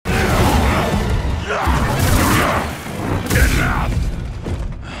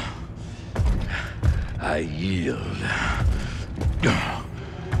I yield.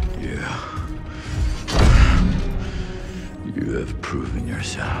 You have proven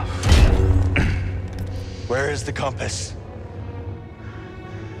yourself. Where is the compass?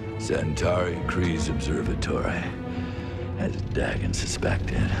 Centauri Kree's observatory, as Dagon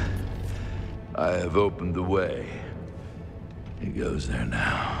suspected. I have opened the way. He goes there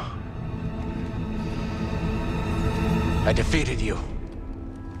now. I defeated you.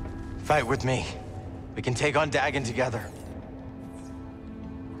 Fight with me. We can take on Dagon together.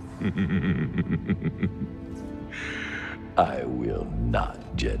 I will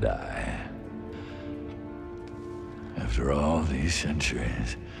not, Jedi. After all these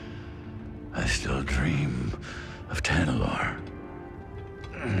centuries, I still dream of Tanalorr.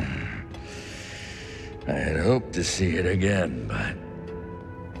 I had hoped to see it again, but...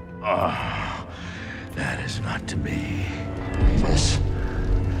 oh, that is not to be. This?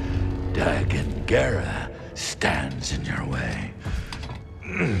 Dagon Gera stands in your way.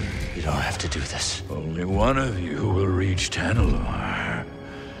 You don't have to do this. Only one of you will reach Tanalorr.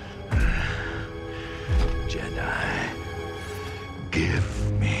 Jedi,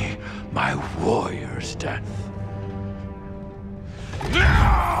 give me my warrior's death.